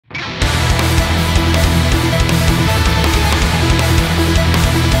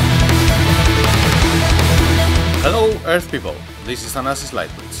Earth people, this is Thanasis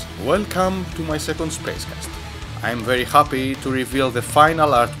Lightbridge. Welcome to my second Spacecast. I am very happy to reveal the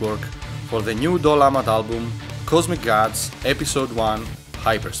final artwork for the new Dol Ammad album, Cosmic Gods, Episode 1,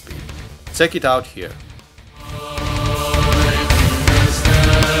 Hyperspeed. Check it out here.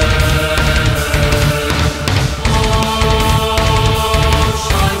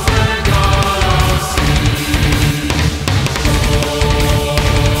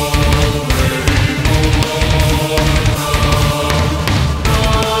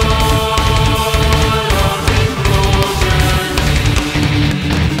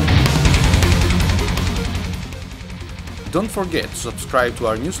 Don't forget to subscribe to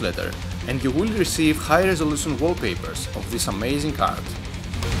our newsletter and you will receive high-resolution wallpapers of this amazing art.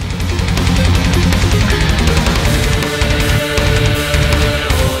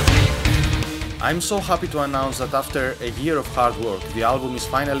 I'm so happy to announce that after a year of hard work, the album is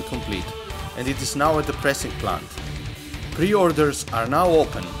finally complete and it is now at the pressing plant. Pre-orders are now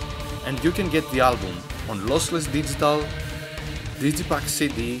open and you can get the album on lossless digital, digipack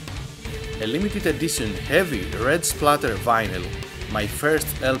CD, a limited edition heavy red splatter vinyl, my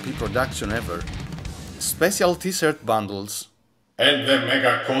first LP production ever, special t-shirt bundles, and the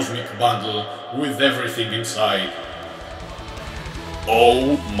mega cosmic bundle with everything inside.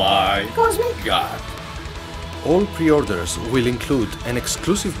 Oh my cosmic god! All pre-orders will include an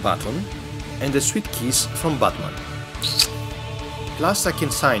exclusive button and a sweet kiss from Batman. Plus I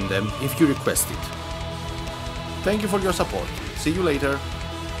can sign them if you request it. Thank you for your support. See you later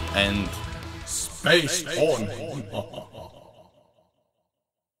and Space on!